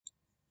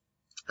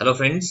Hello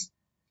friends.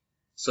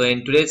 So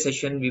in today's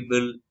session we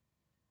will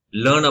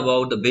learn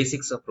about the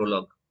basics of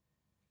Prolog.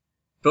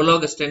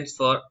 Prolog stands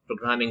for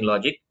programming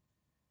logic.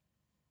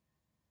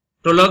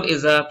 Prolog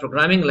is a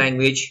programming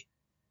language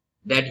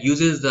that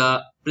uses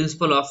the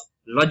principle of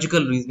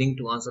logical reasoning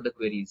to answer the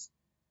queries.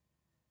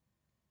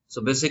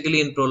 So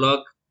basically in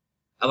Prolog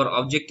our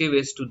objective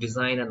is to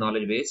design a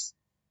knowledge base.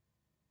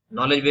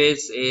 Knowledge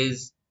base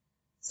is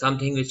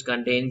something which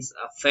contains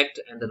a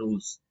fact and the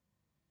rules.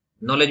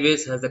 Knowledge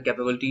base has the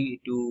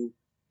capability to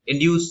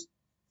induce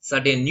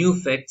certain new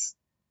facts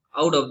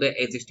out of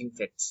the existing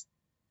facts.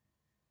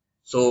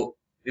 So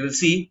we will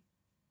see.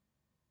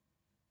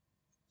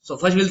 So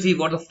first we'll see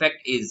what the fact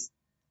is.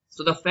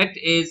 So the fact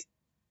is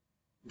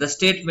the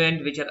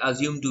statement which are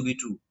assumed to be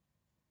true.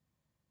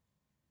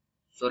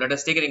 So let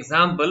us take an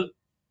example.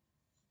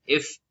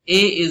 If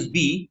A is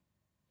B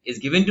is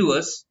given to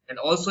us, and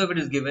also if it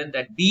is given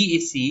that B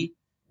is C,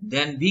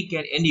 then we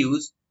can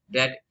induce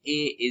that A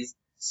is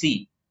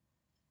C.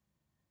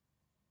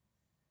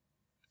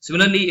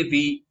 Similarly, if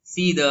we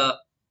see the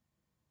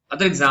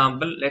other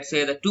example, let's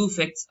say the two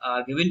facts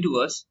are given to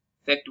us.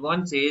 Fact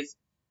 1 says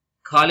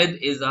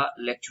Khalid is a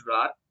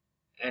lecturer,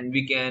 and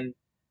we can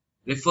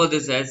refer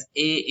this as A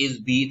is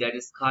B, that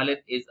is Khalid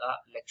is a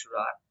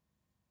lecturer.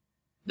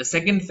 The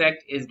second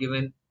fact is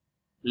given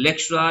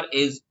lecturer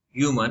is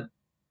human,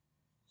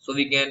 so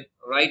we can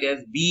write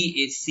as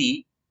B is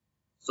C.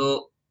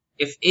 So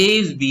if A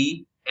is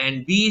B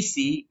and B is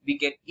C, we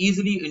can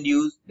easily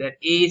induce that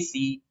A is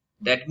C,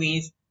 that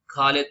means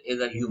Khalid is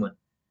a human.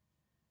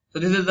 So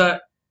this is a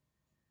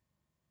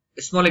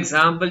small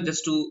example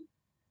just to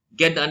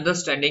get the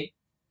understanding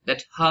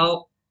that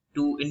how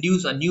to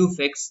induce a new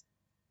facts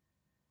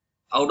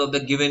out of the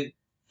given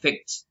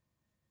facts.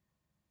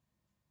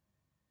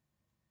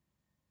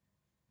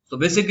 So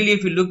basically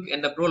if you look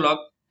in the Prolog,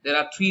 there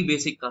are three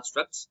basic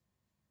constructs.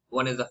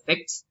 One is the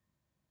facts.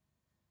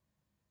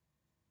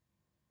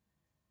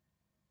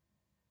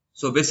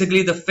 So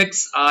basically the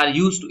facts are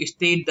used to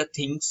state the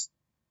things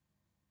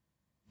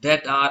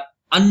that are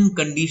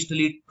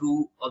unconditionally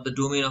true of the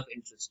domain of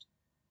interest.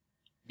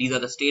 These are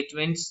the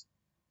statements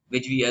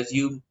which we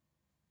assume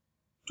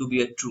to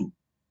be a true.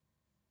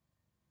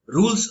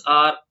 Rules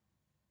are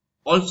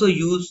also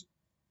used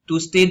to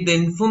state the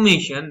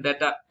information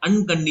that are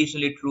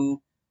unconditionally true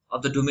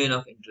of the domain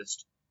of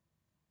interest.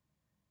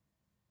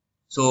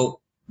 So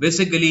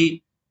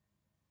basically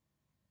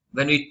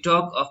when we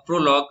talk of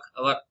Prolog,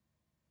 our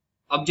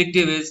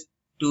objective is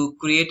to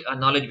create a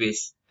knowledge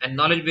base, and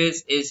knowledge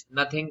base is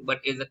nothing but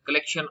is a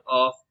collection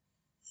of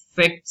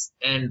facts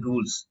and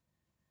rules.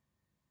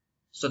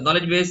 So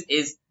knowledge base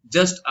is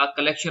just a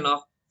collection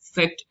of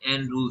fact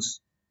and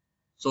rules.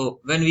 So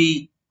when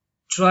we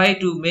try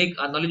to make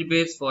a knowledge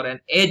base for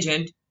an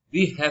agent,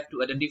 we have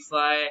to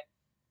identify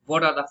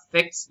what are the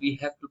facts we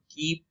have to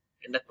keep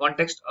in the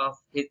context of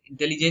his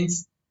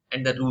intelligence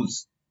and the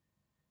rules.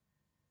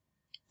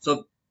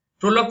 So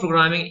Prolog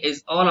programming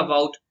is all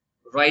about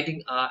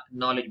writing a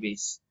knowledge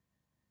base.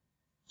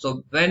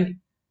 So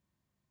when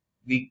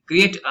we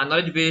create a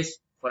knowledge base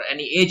for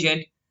any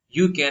agent,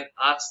 you can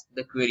ask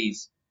the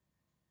queries.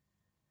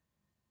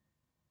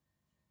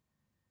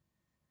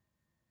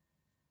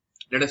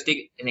 Let us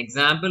take an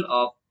example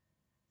of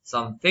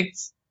some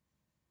facts.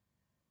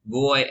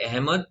 Boy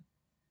Ahmed,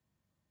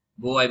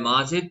 boy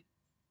Majid,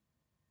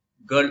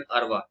 girl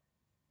Arwa.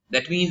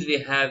 That means we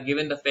have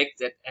given the fact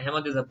that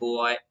Ahmed is a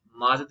boy,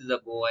 Majid is a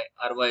boy,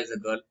 Arwa is a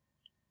girl.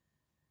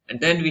 And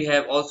then we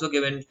have also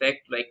given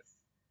fact like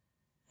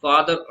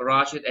father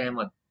Rashid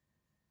Ahmed.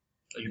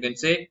 So you can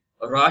say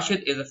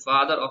Rashid is the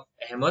father of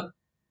Ahmed,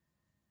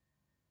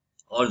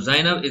 or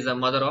Zainab is the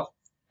mother of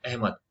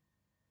Ahmed.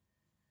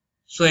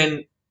 So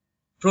in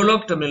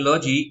Prolog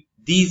terminology,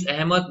 these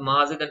Ahmed,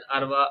 Majid and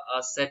Arwa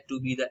are said to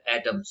be the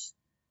atoms,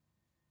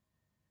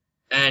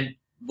 and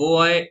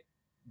boy,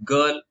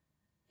 girl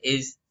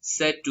is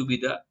said to be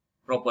the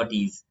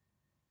properties,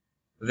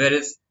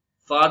 whereas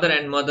father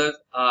and mother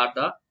are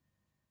the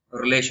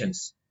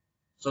relations.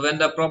 So when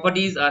the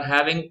properties are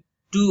having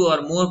two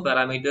or more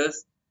parameters,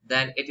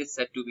 then it is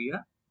said to be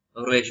a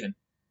relation.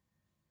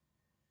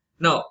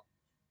 Now,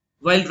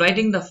 while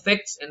writing the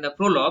facts in the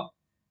Prolog,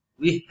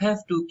 we have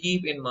to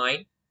keep in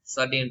mind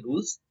certain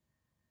rules.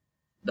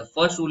 The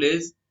first rule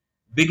is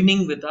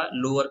beginning with a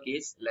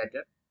lowercase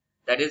letter.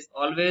 That is,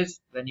 always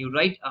when you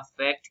write a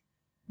fact,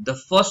 the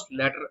first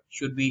letter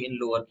should be in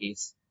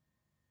lowercase.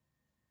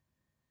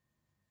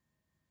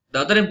 The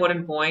other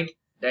important point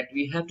that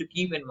we have to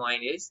keep in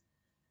mind is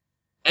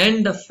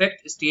end the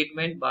fact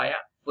statement by a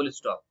full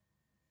stop.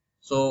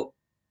 So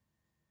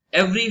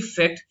every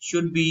fact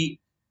should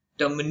be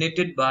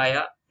terminated by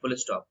a full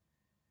stop.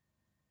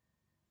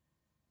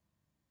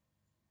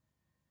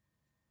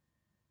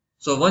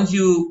 So once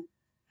you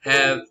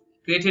have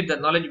created the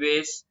knowledge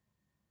base,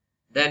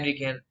 then we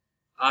can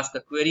ask a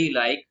query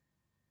like,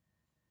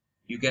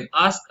 you can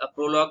ask a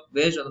Prolog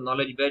based on the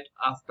knowledge base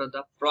after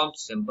the prompt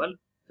symbol.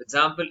 For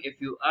example, if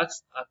you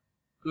ask a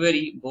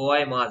query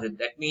boy Majid,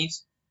 that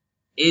means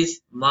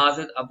is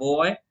Majid a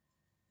boy?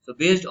 So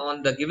based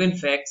on the given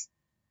facts,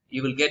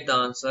 you will get the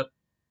answer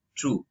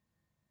true.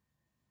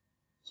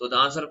 So the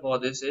answer for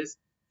this is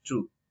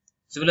true.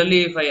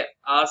 Similarly, if I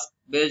ask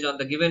based on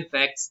the given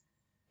facts,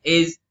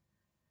 is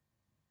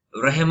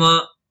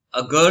Rahima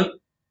a girl?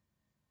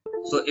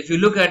 So if you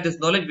look at this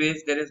knowledge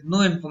base, there is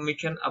no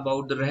information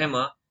about the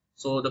Rahima.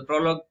 So the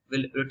Prolog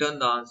will return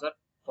the answer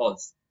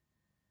false.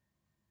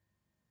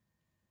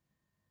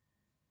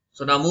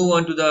 So now move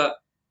on to the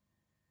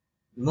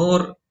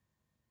more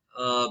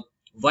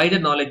wider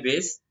knowledge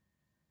base.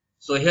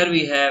 So here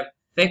we have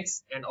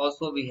facts and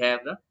also we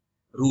have the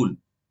rule.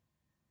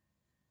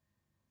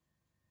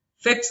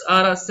 Facts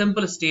are a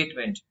simple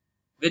statement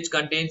which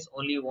contains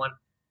only one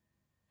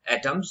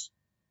atoms,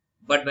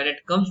 but when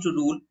it comes to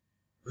rule,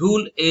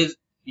 rule is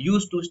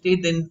used to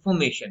state the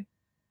information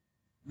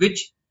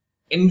which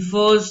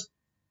infers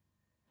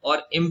or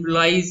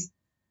implies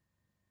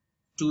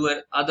to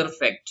an other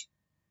fact.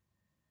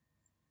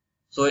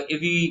 So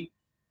if we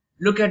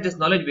look at this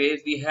knowledge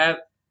base, we have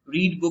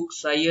read book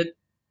Sayyid,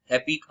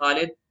 Happy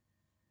Khalid.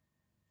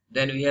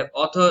 Then we have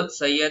author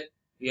Sayyid.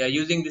 We are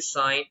using this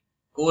sign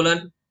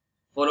colon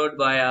followed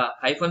by a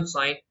hyphen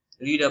sign,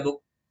 read a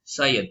book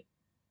Sayyid.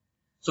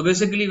 So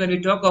basically when we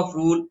talk of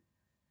rule,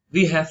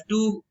 we have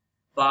two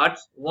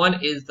parts.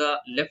 One is the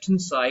left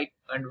hand side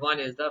and one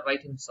is the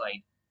right hand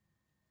side.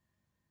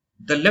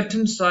 The left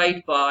hand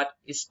side part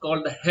is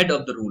called the head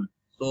of the rule.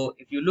 So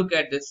if you look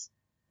at this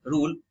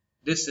rule,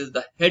 this is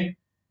the head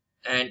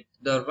and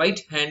the right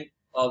hand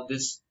of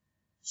this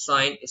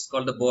sign is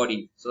called the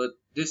body. So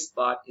this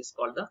part is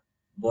called the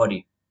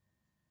body.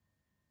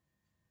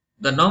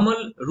 The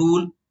normal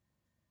rule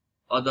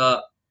or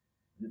the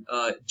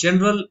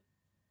general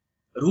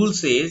rule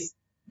says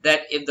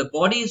that if the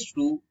body is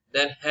true,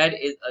 then head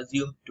is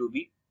assumed to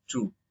be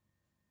true.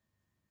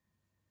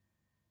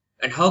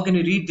 And how can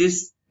we read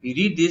this? We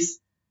read this: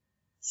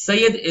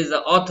 Sayyid is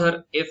the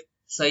author if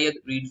Sayyid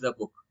reads the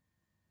book.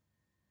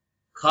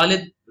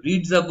 Khalid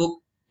reads the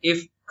book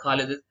if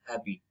Khalid is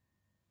happy.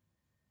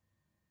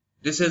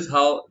 This is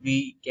how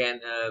we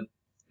can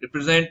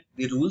represent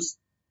the rules.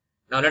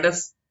 Now let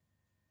us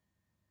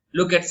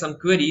look at some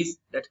queries,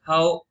 that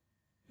how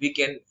we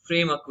can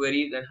frame a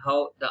query and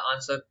how the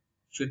answer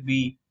should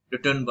be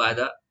returned by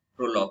the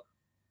Prolog.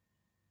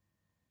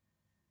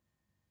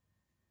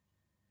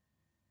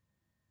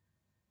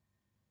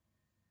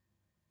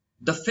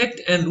 The fact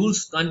and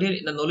rules contained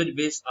in the knowledge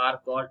base are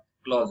called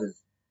clauses.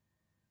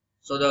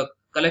 So the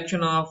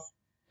collection of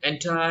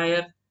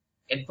entire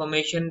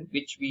information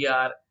which we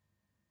are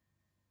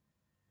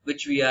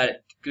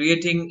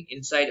creating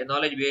inside a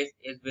knowledge base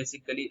is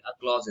basically a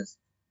clauses.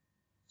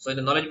 So in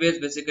the knowledge base,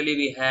 basically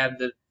we have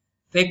the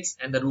facts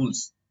and the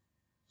rules.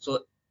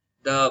 So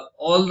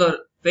all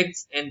the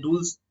facts and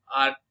rules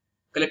are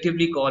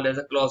collectively called as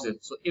a clauses.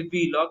 So if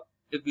we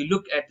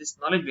look at this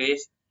knowledge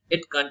base,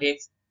 it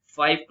contains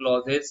 5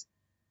 clauses,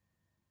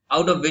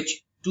 out of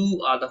which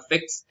 2 are the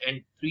facts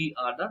and 3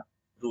 are the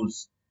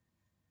rules.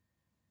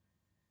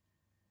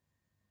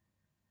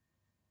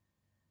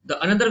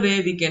 The another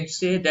way we can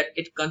say that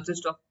it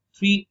consists of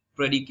 3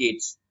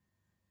 predicates.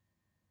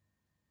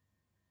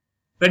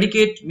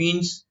 Predicate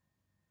means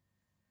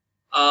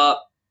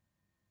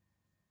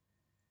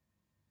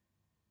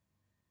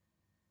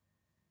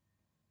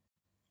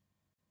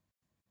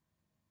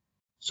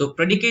so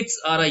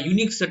predicates are a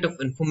unique set of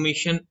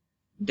information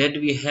that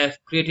we have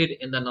created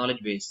in the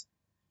knowledge base.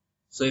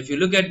 So if you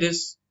look at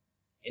this,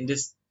 in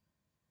this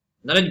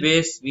knowledge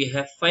base, we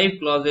have 5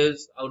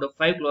 clauses. Out of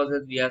 5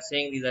 clauses, we are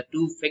saying these are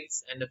 2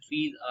 facts and the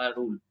 3 are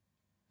rule.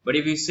 But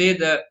if we say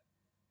the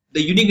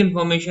unique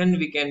information,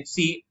 we can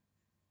see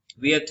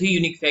we have 3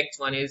 unique facts.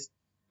 One is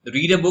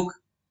read a book,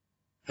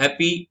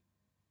 happy,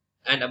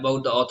 and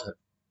about the author.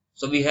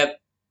 So we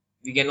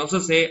can also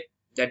say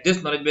that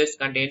this knowledge base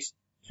contains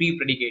 3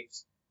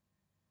 predicates.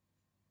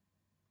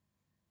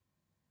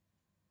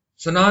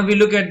 So now we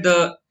look at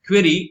the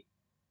query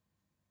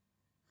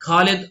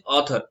Khalid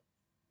author.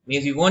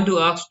 Means we want to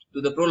ask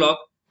to the Prolog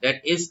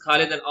that is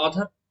Khalid an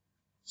author.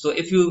 So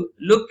if you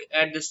look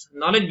at this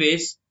knowledge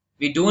base,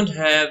 we don't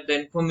have the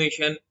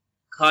information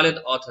Khalid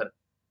author.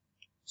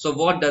 So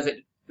what does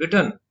it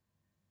return?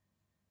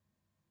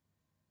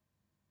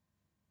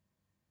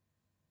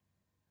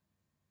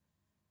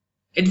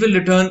 It will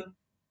return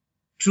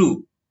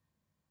true.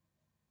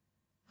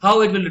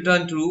 How it will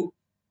return true?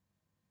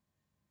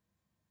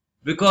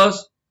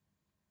 Because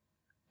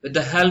with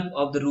the help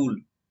of the rule.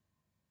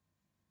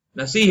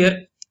 Now see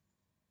here,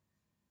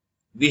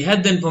 we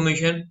have the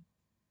information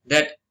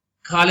that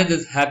Khalid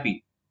is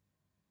happy.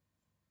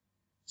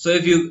 So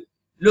if you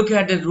look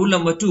at the rule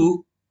number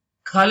 2,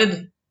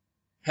 Khalid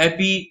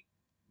happy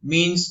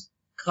means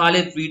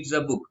Khalid reads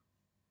a book.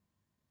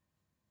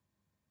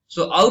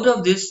 So out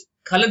of this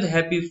Khalid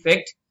happy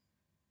fact,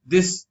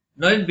 this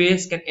knowledge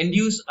base can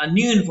induce a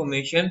new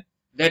information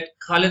that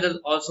Khalid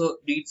also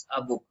reads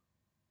a book.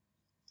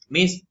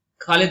 Means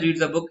Khalid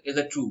reads a book is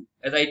a true.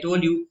 As I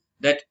told you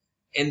that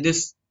in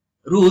this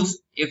rules,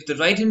 if the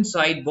right hand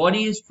side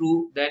body is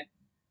true, then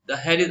the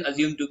head is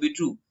assumed to be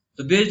true.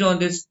 So based on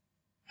this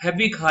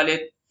happy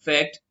Khalid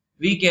fact,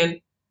 we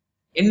can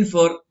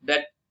infer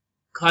that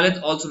Khalid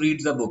also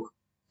reads the book.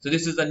 So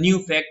this is a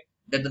new fact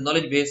that the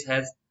knowledge base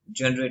has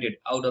generated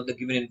out of the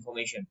given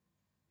information.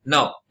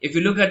 Now, if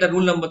you look at the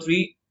rule number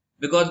 3,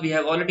 because we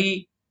have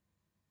already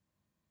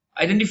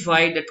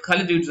identified that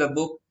Khalid reads the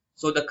book,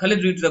 so the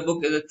Khalid reads the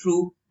book is a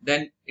true,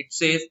 then it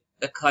says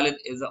that Khalid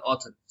is the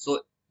author.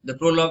 So the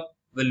prologue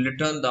will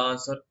return the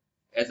answer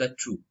as a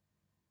true.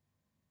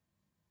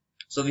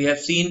 So we have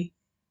seen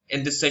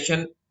in this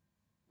session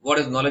what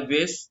is knowledge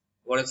base,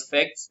 what is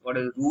facts, what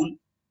is rule,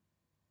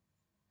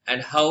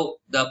 and how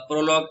the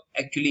prologue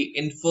actually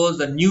infers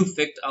the new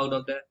fact out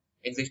of the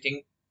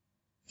existing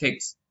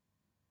facts.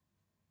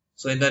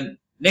 So in the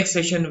next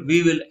session,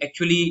 we will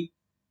actually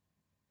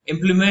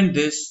implement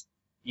this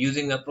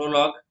using a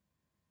prologue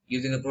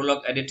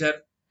editor,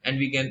 and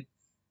we can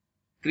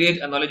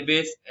create a knowledge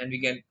base and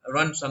we can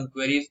run some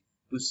queries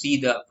to see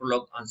the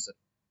prologue answer.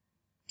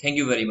 Thank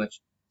you very much.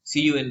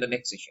 See you in the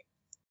next session.